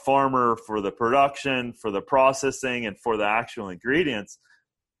a farmer, for the production, for the processing, and for the actual ingredients,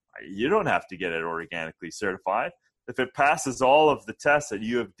 you don't have to get it organically certified. If it passes all of the tests that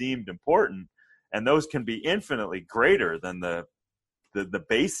you have deemed important, and those can be infinitely greater than the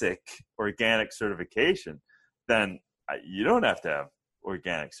basic organic certification, then you don't have to have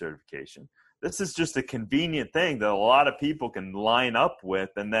organic certification. This is just a convenient thing that a lot of people can line up with,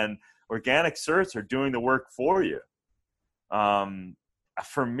 and then organic certs are doing the work for you.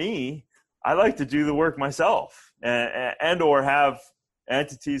 For me, I like to do the work myself, and or have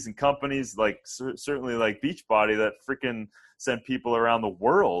entities and companies like certainly like Beachbody that freaking send people around the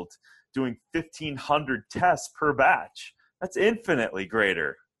world doing 1,500 tests per batch. That's infinitely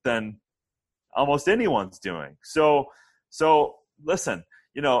greater than almost anyone's doing. So listen,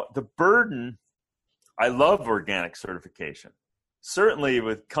 the burden, I love organic certification. Certainly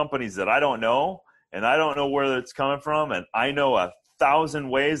with companies that I don't know, and I don't know where it's coming from, and I know 1,000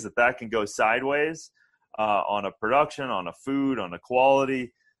 ways that can go sideways on a production, on a food, on a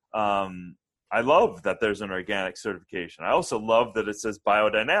quality. I love that there's an organic certification. I also love that it says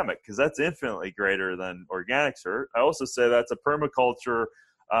biodynamic, because that's infinitely greater than organic cert. I also say that's a permaculture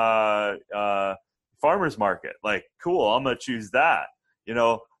farmer's market. Like, cool, I'm going to choose that.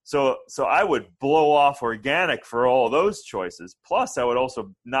 So I would blow off organic for all those choices. Plus, I would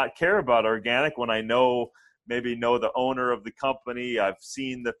also not care about organic when I maybe know the owner of the company. I've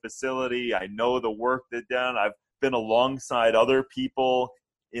seen the facility. I know the work they've done. I've been alongside other people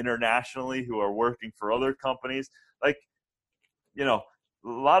internationally who are working for other companies. Like, a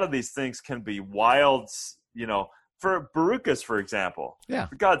lot of these things can be wild, for Barukas, for example. Yeah.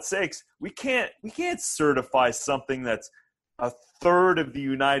 For God's sakes, we can't certify something that's a third of the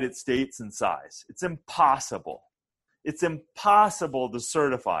United States in size. It's impossible. It's impossible to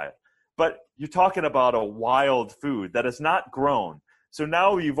certify it. But you're talking about a wild food that is not grown. So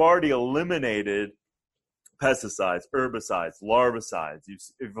now you've already eliminated pesticides, herbicides, larvicides.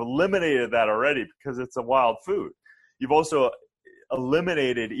 You've eliminated that already because it's a wild food. You've also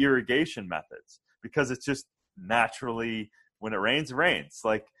eliminated irrigation methods because it's just naturally, when it rains, it rains.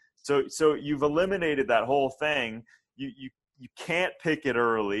 Like, so you've eliminated that whole thing. You can't pick it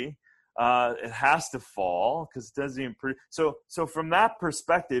early. It has to fall because it doesn't even so from that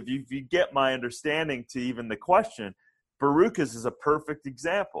perspective, you get my understanding to even the question. Barukas is a perfect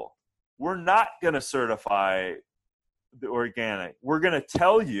example. We're not going to certify the organic. We're going to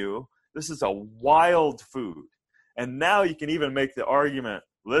tell you this is a wild food. And now you can even make the argument,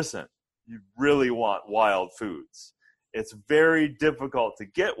 listen, you really want wild foods. It's very difficult to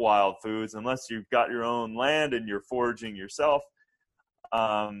get wild foods unless you've got your own land and you're foraging yourself.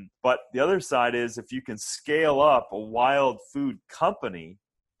 But the other side is if you can scale up a wild food company,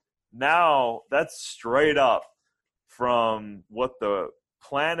 now that's straight up from what the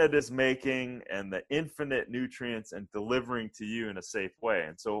planet is making and the infinite nutrients and delivering to you in a safe way.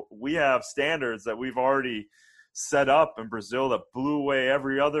 And so we have standards that we've already set up in Brazil that blew away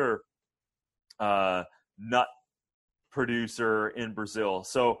every other nut producer in Brazil.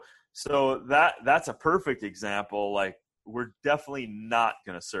 So that's a perfect example. Like, we're definitely not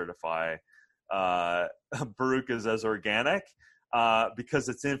going to certify Barukas as organic because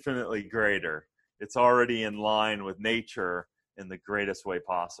it's infinitely greater. It's already in line with nature in the greatest way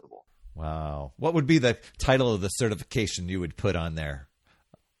possible. Wow. What would be the title of the certification you would put on there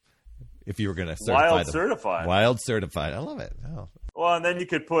if you were going to certify Wild them? certified. Wild certified. I love it. Oh. Well, and then you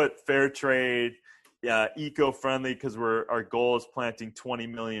could put fair trade, eco-friendly, because our goal is planting 20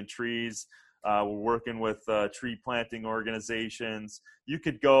 million trees. We're working with tree planting organizations. You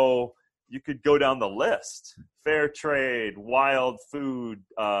could go down the list. Fair trade, wild food,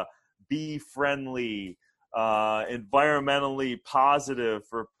 bee friendly, environmentally positive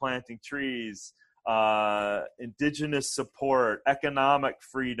for planting trees, indigenous support, economic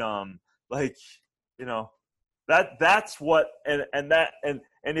freedom. Like, that's what, and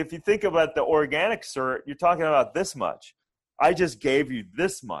if you think about the organic cert, you're talking about this much. I just gave you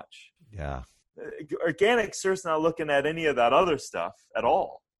this much. Yeah. Organic cert's not looking at any of that other stuff at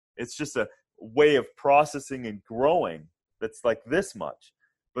all. It's just a way of processing and growing that's like this much.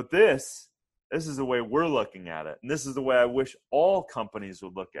 But this is the way we're looking at it. And this is the way I wish all companies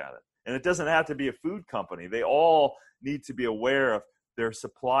would look at it. And it doesn't have to be a food company. They all need to be aware of their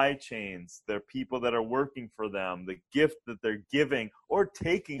supply chains, their people that are working for them, the gift that they're giving or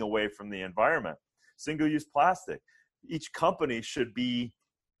taking away from the environment. Single-use plastic. Each company should be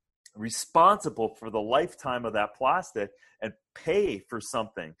responsible for the lifetime of that plastic and pay for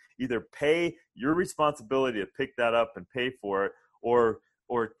something. Either pay your responsibility to pick that up and pay for it, or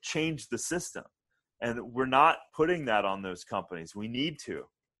change the system. And we're not putting that on those companies. We need to.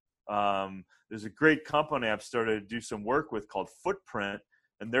 There's a great company I've started to do some work with called Footprint,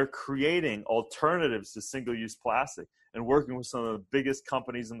 and they're creating alternatives to single-use plastic and working with some of the biggest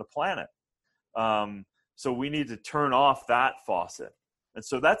companies on the planet. So we need to turn off that faucet. And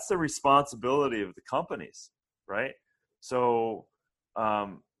so that's the responsibility of the companies, right? So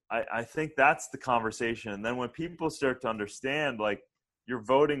I think that's the conversation. And then when people start to understand, like, you're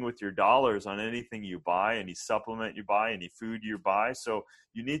voting with your dollars on anything you buy, any supplement you buy, any food you buy. So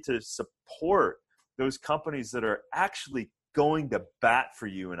you need to support those companies that are actually going to bat for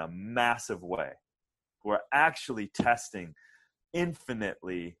you in a massive way, who are actually testing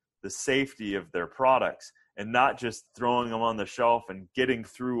infinitely the safety of their products and not just throwing them on the shelf and getting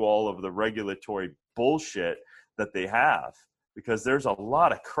through all of the regulatory bullshit that they have, because there's a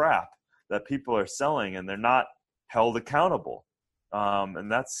lot of crap that people are selling and they're not held accountable. And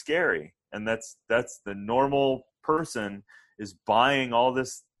that's scary. And that's the normal person is buying all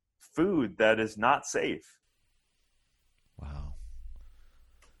this food that is not safe. Wow.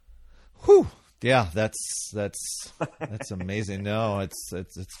 Whew. Yeah, that's amazing. No, it's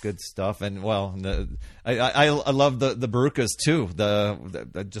good stuff. And well, I love the Barukas too.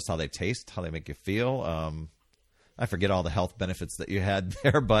 The just how they taste, how they make you feel. I forget all the health benefits that you had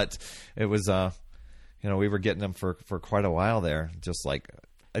there, but it was we were getting them for quite a while there, just like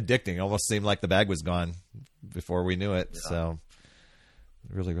addicting. Almost seemed like the bag was gone before we knew it. Yeah. So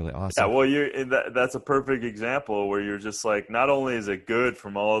really, really awesome. Yeah, well, that's a perfect example where you're just like, not only is it good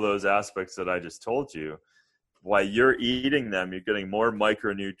from all of those aspects that I just told you, while you're eating them, you're getting more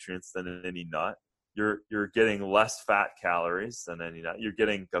micronutrients than any nut. You're getting less fat calories than any nut. You're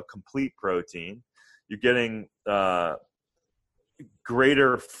getting a complete protein. You're getting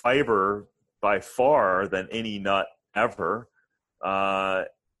greater fiber by far than any nut ever.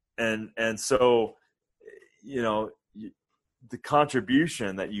 And so, the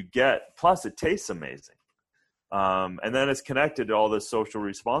contribution that you get, plus it tastes amazing. And then it's connected to all this social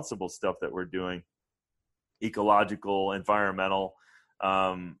responsible stuff that we're doing, ecological, environmental.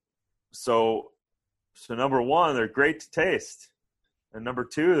 So number one, they're great to taste. And number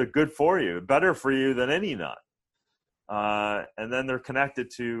two, they're good for you, better for you than any nut. And then they're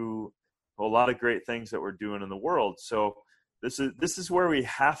connected to a lot of great things that we're doing in the world. So this is where we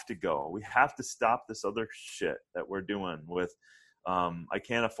have to go. We have to stop this other shit that we're doing with, I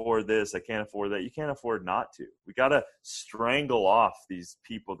can't afford this, I can't afford that. You can't afford not to. We got to strangle off these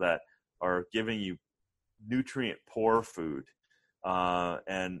people that are giving you nutrient poor food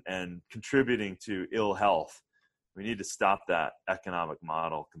and contributing to ill health. We need to stop that economic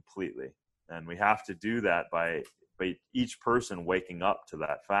model completely. And we have to do that by each person waking up to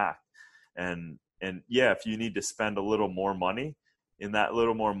that fact. And yeah, if you need to spend a little more money, in that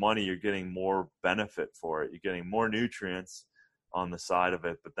little more money, you're getting more benefit for it. You're getting more nutrients on the side of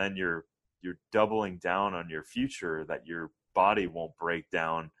it, but then you're doubling down on your future, that your body won't break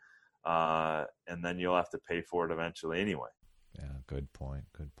down, and then you'll have to pay for it eventually anyway. Yeah, good point.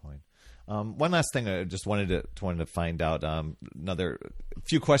 One last thing I just wanted to find out. Another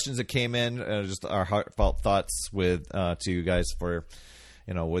few questions that came in, just our heartfelt thoughts to you guys for,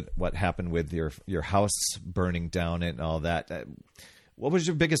 with what happened with your house burning down and all that. What was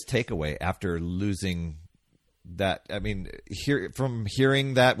your biggest takeaway after losing that? I mean, from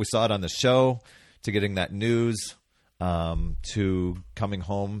hearing that, we saw it on the show, to getting that news, to coming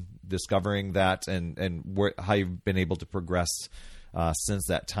home, discovering that, and how you've been able to progress since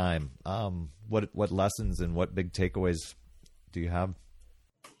that time. What lessons and what big takeaways do you have?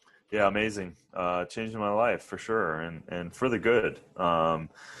 Yeah, amazing. Changed my life for sure, and for the good.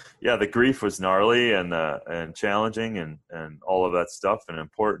 Yeah, the grief was gnarly and challenging and all of that stuff, and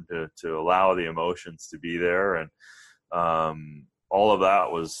important to allow the emotions to be there, and all of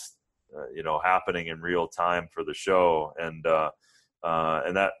that was happening in real time for the show, and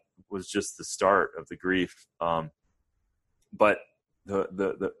that was just the start of the grief. But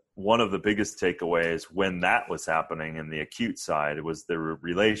the one of the biggest takeaways when that was happening in the acute side, it was the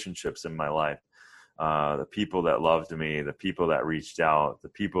relationships in my life, the people that loved me, the people that reached out, the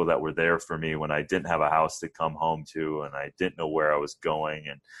people that were there for me when I didn't have a house to come home to and I didn't know where I was going,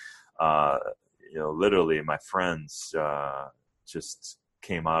 and literally my friends just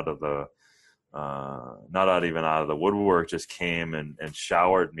came out of the not even out of the woodwork, just came and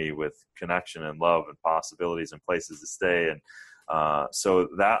showered me with connection and love and possibilities and places to stay. And so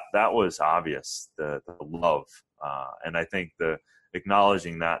that was obvious, the love. And I think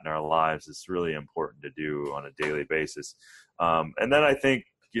acknowledging that in our lives is really important to do on a daily basis. And then I think,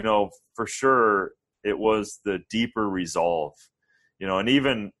 for sure it was the deeper resolve, and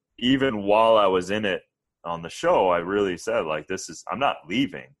even while I was in it on the show, I really said, like, I'm not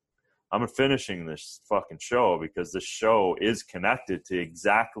leaving. I'm finishing this fucking show, because this show is connected to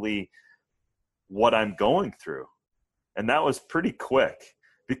exactly what I'm going through. And that was pretty quick,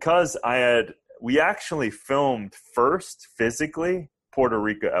 because we actually filmed first physically Puerto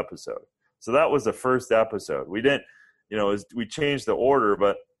Rico episode. So that was the first episode. We didn't, we changed the order,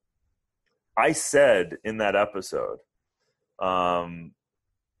 but I said in that episode, I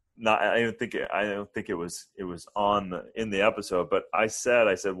don't think it was in the episode, but I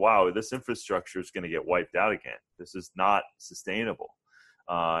said, wow, this infrastructure is going to get wiped out again. This is not sustainable.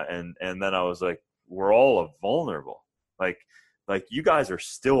 And then I was like, we're all vulnerable. Like you guys are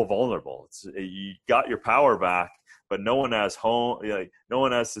still vulnerable. You got your power back, but no one has no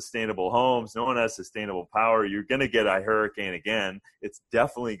one has sustainable homes. No one has sustainable power. You're going to get a hurricane again. It's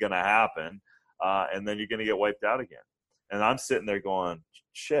definitely going to happen. And then you're going to get wiped out again. And I'm sitting there going,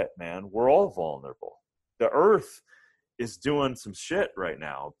 shit, man, we're all vulnerable. The earth is doing some shit right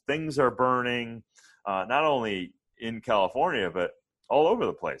now. Things are burning, not only in California, but all over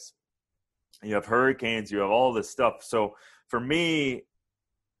the place. You have hurricanes, you have all this stuff. So for me,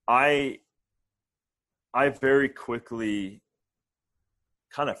 I very quickly,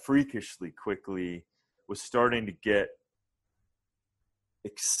 kind of freakishly quickly, was starting to get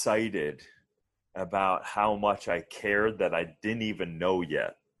excited about how much I cared that I didn't even know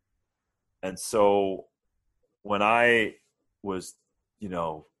yet. And so when I was,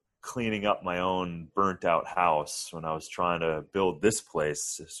 cleaning up my own burnt out house, when I was trying to build this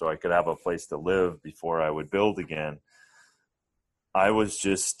place so I could have a place to live before I would build again, I was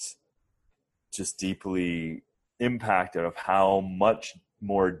just deeply impacted of how much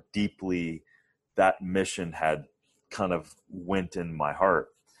more deeply that mission had kind of went in my heart.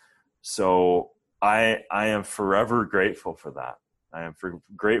 So I am forever grateful for that. I am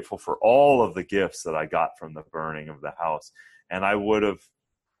grateful for all of the gifts that I got from the burning of the house. And I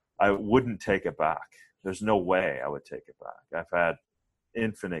wouldn't take it back. There's no way I would take it back. I've had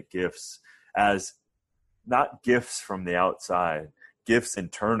infinite gifts, as not gifts from the outside, gifts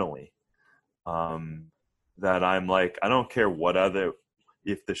internally, that I'm like, I don't care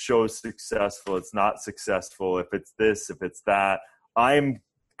if the show's successful, it's not successful, if it's this, if it's that, I'm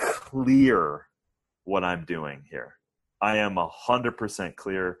clear what I'm doing here. I am 100%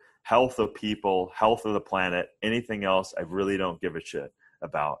 clear. Health of people, health of the planet, anything else, I really don't give a shit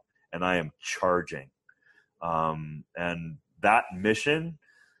about. And I am charging. And that mission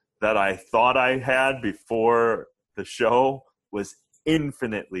that I thought I had before the show was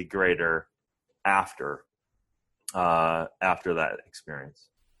infinitely greater after that experience.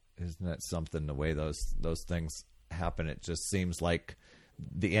 Isn't that something, the way those things happen? It just seems like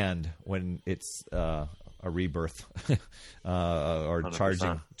the end when it's a rebirth, or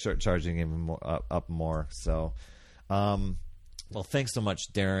 100%. charging even more up more. So, well, thanks so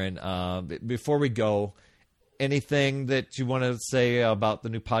much, Darren. Before we go, anything that you want to say about the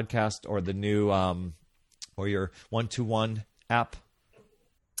new podcast or the new or your 1-2-1 app?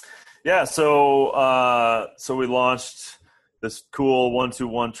 Yeah, so we launched this cool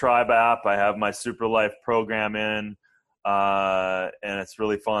 1-2-1 Tribe app. I have my Super Life program in, and it's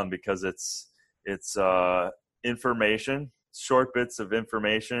really fun because it's information, short bits of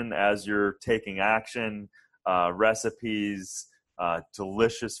information as you're taking action, recipes,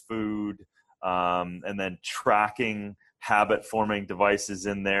 delicious food, and then tracking habit-forming devices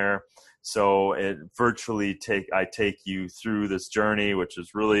in there. So it virtually I take you through this journey, which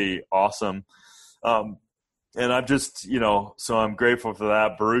is really awesome. And I'm just, so I'm grateful for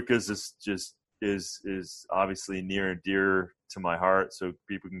that. Barukas is obviously near and dear to my heart. So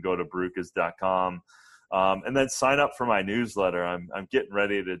people can go to barukas.com, and then sign up for my newsletter. I'm getting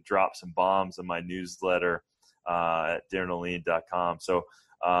ready to drop some bombs in my newsletter at darrenoleen.com. So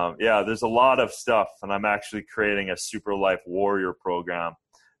there's a lot of stuff, and I'm actually creating a Super Life Warrior program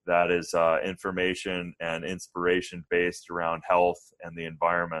that is information and inspiration based around health and the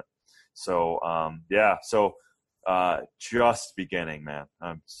environment. So, just beginning, man.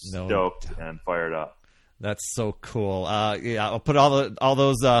 I'm stoked and fired up. That's so cool. I'll put all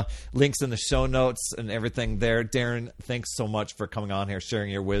those links in the show notes and everything there. Darren, thanks so much for coming on here, sharing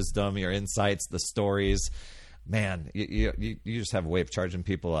your wisdom, your insights, the stories. Man, you just have a way of charging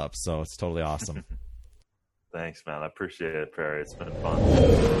people up, so it's totally awesome. Thanks, man. I appreciate it, Perry. It's been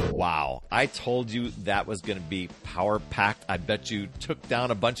fun. Wow. I told you that was going to be power-packed. I bet you took down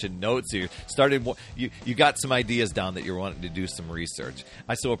a bunch of notes. You got some ideas down that you're wanting to do some research.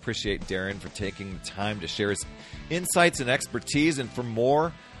 I so appreciate Darren for taking the time to share his insights and expertise. And for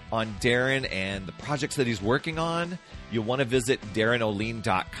more on Darren and the projects that he's working on, you'll want to visit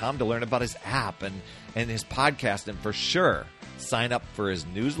darrenoleen.com to learn about his app and his podcast. And for sure, sign up for his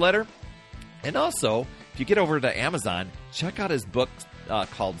newsletter. And also, if you get over to Amazon, check out his book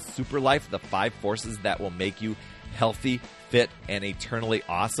called Super Life, The 5 Forces That Will Make You Healthy, Fit, and Eternally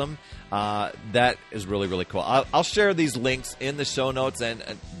Awesome. That is really, really cool. I'll share these links in the show notes, and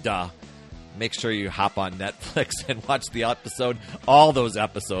make sure you hop on Netflix and watch the episode, all those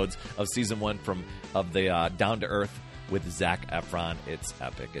episodes of Season 1 of the Down to Earth with Zac Efron. It's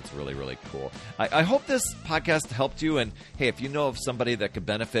epic. It's really, really cool. I hope this podcast helped you. And hey, if you know of somebody that could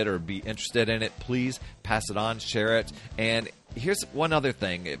benefit or be interested in it, please pass it on, share it. And here's one other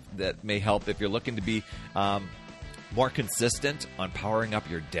thing that may help if you're looking to be more consistent on powering up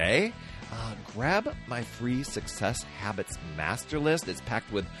your day. Grab my free Success Habits Master List. It's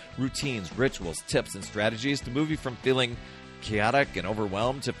packed with routines, rituals, tips, and strategies to move you from feeling chaotic and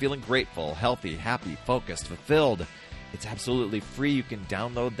overwhelmed to feeling grateful, healthy, happy, focused, fulfilled. It's absolutely free. You can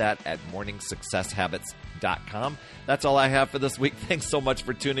download that at morningsuccesshabits.com. That's all I have for this week. Thanks so much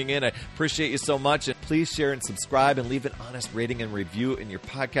for tuning in. I appreciate you so much. And please share and subscribe and leave an honest rating and review in your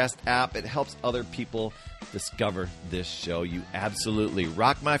podcast app. It helps other people discover this show. You absolutely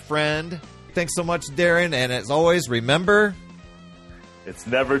rock, my friend. Thanks so much, Darren. And as always, remember, it's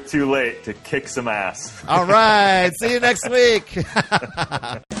never too late to kick some ass. All right. See you next week.